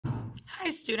Hi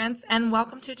students, and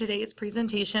welcome to today's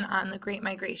presentation on the Great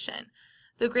Migration.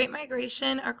 The Great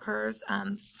Migration occurs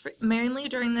mainly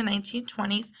during the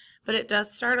 1920s, but it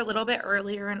does start a little bit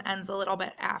earlier and ends a little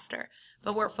bit after.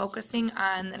 But we're focusing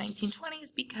on the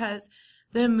 1920s because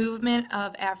the movement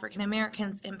of African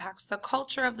Americans impacts the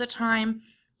culture of the time,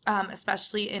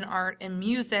 especially in art and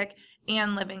music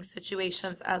and living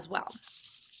situations as well.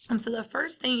 So the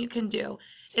first thing you can do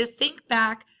is think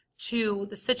back to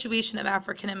the situation of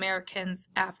African Americans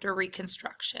after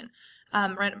Reconstruction.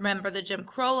 Remember the Jim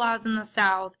Crow laws in the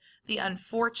South, the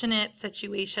unfortunate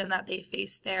situation that they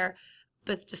faced there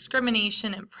with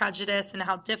discrimination and prejudice, and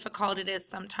how difficult it is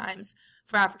sometimes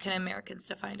for African Americans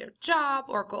to find a job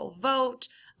or go vote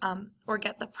or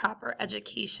get the proper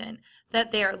education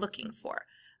that they are looking for.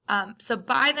 So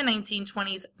by the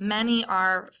 1920s, many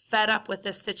are fed up with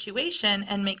this situation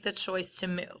and make the choice to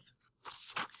move.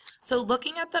 So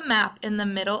looking at the map in the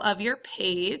middle of your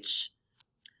page,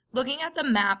 you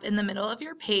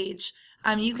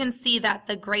can see that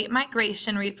the Great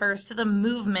Migration refers to the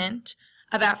movement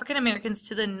of African Americans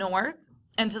to the north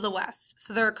and to the west.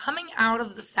 So they're coming out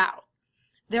of the South.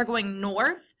 They're going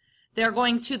north. They're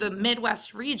going to the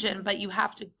Midwest region, but you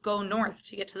have to go north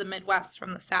to get to the Midwest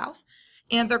from the South.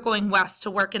 And they're going west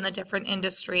to work in the different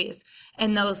industries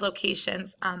in those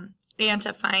locations and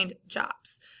to find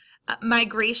jobs.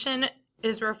 Migration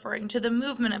is referring to the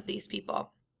movement of these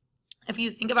people. If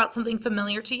you think about something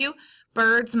familiar to you,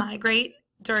 birds migrate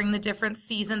during the different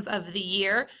seasons of the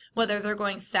year, whether they're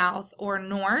going south or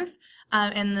north,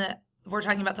 we're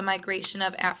talking about the migration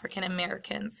of African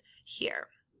Americans here.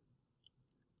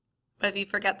 But if you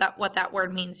forget what that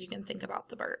word means, you can think about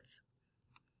the birds.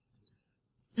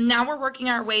 Now we're working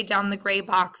our way down the gray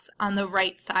box on the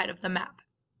right side of the map.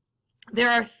 There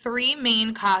are three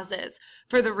main causes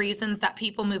for the reasons that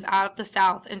people move out of the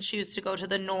South and choose to go to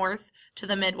the North, to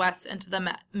the Midwest, and to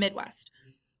the Midwest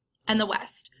and the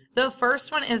West. The first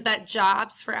one is that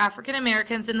jobs for African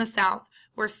Americans in the South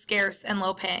were scarce and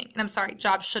low paying. And I'm sorry,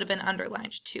 jobs should have been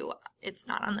underlined too. It's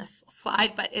not on this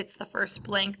slide, but it's the first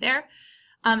blank there.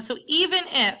 So even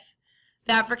if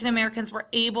the African Americans were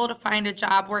able to find a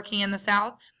job working in the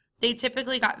South, they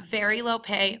typically got very low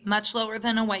pay, much lower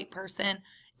than a white person,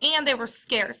 and they were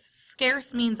scarce.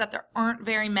 Scarce means that there aren't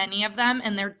very many of them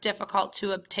and they're difficult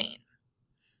to obtain.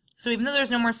 So even though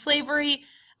there's no more slavery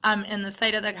in the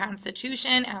sight of the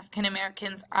Constitution, African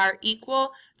Americans are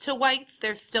equal to whites.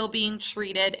 They're still being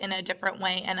treated in a different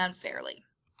way and unfairly.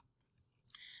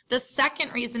 The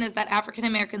second reason is that African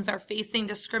Americans are facing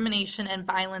discrimination and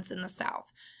violence in the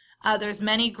South. There's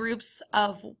many groups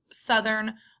of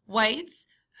Southern whites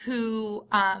who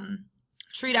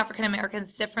treat African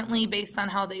Americans differently based on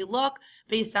how they look,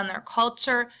 based on their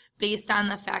culture, based on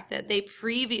the fact that they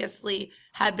previously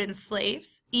had been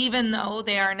slaves, even though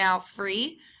they are now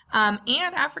free. And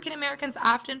African Americans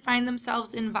often find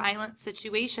themselves in violent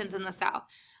situations in the South.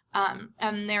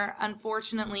 And they're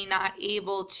unfortunately not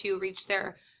able to reach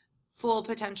their full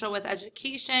potential with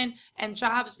education and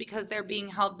jobs because they're being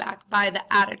held back by the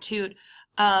attitude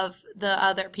of the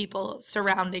other people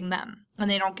surrounding them, and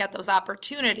they don't get those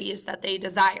opportunities that they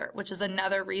desire, which is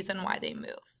another reason why they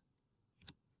move.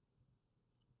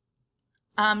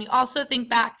 You also think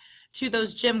back to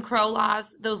those Jim Crow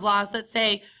laws, those laws that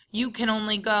say you can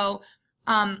only go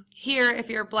here if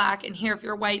you're black and here if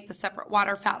you're white, the separate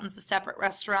water fountains, the separate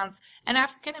restaurants, and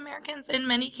African Americans in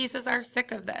many cases are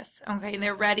sick of this, okay?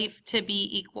 They're ready to be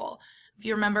equal. If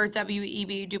you remember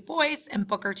W.E.B. Du Bois and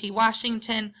Booker T.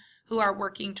 Washington, who are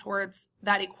working towards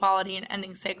that equality and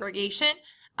ending segregation.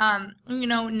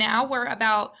 Now we're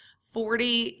about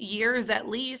 40 years at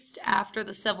least after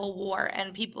the Civil War,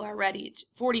 and people are ready,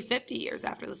 40, 50 years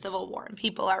after the Civil War, and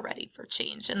people are ready for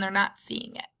change, and they're not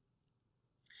seeing it.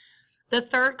 The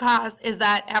third cause is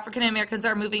that African Americans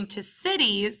are moving to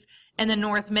cities in the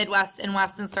North, Midwest, and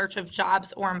West in search of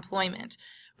jobs or employment.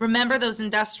 Remember those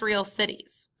industrial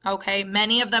cities, okay?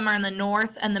 Many of them are in the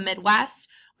North and the Midwest.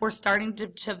 We're starting to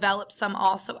develop some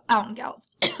also out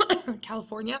in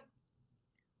California.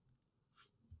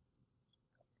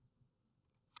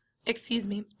 Excuse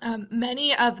me.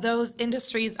 Many of those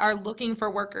industries are looking for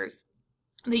workers.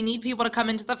 They need people to come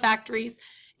into the factories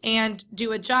and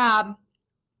do a job.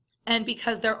 And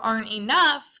because there aren't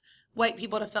enough white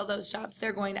people to fill those jobs,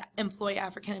 they're going to employ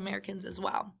African Americans as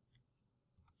well.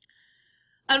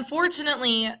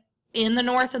 Unfortunately, in the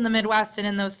North and the Midwest and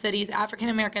in those cities, African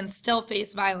Americans still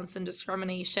face violence and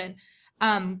discrimination,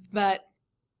 but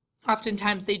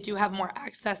oftentimes they do have more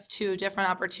access to different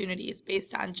opportunities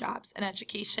based on jobs and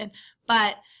education,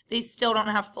 but they still don't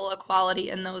have full equality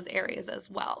in those areas as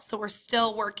well. So we're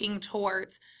still working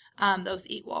towards those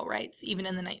equal rights, even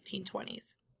in the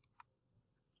 1920s.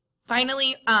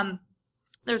 Finally,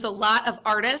 there's a lot of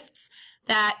artists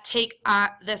that take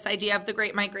this idea of the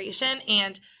Great Migration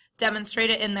and demonstrate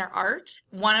it in their art.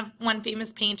 One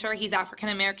famous painter, he's African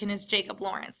American, is Jacob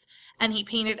Lawrence, and he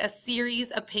painted a series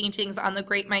of paintings on the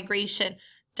Great Migration,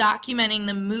 documenting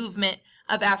the movement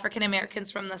of African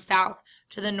Americans from the South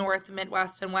to the North,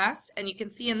 Midwest, and West. And you can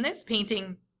see in this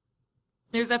painting,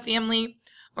 there's a family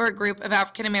or a group of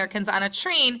African Americans on a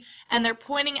train, and they're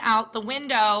pointing out the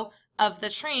window of the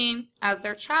train as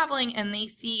they're traveling, and they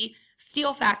see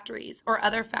steel factories or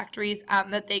other factories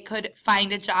that they could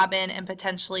find a job in and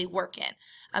potentially work in.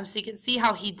 So you can see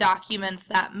how he documents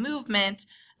that movement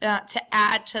to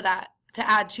add to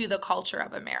the culture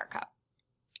of America.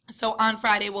 So on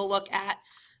Friday, we'll look at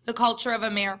the culture of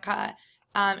America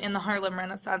in the Harlem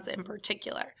Renaissance in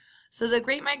particular. So the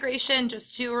Great Migration,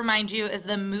 just to remind you, is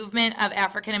the movement of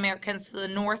African Americans to the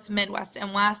North, Midwest,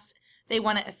 and West. They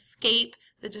want to escape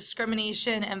the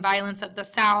discrimination and violence of the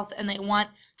South, and they want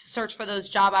to search for those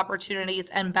job opportunities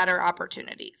and better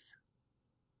opportunities.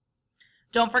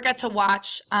 Don't forget to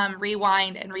watch,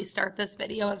 rewind, and restart this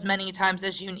video as many times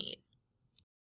as you need.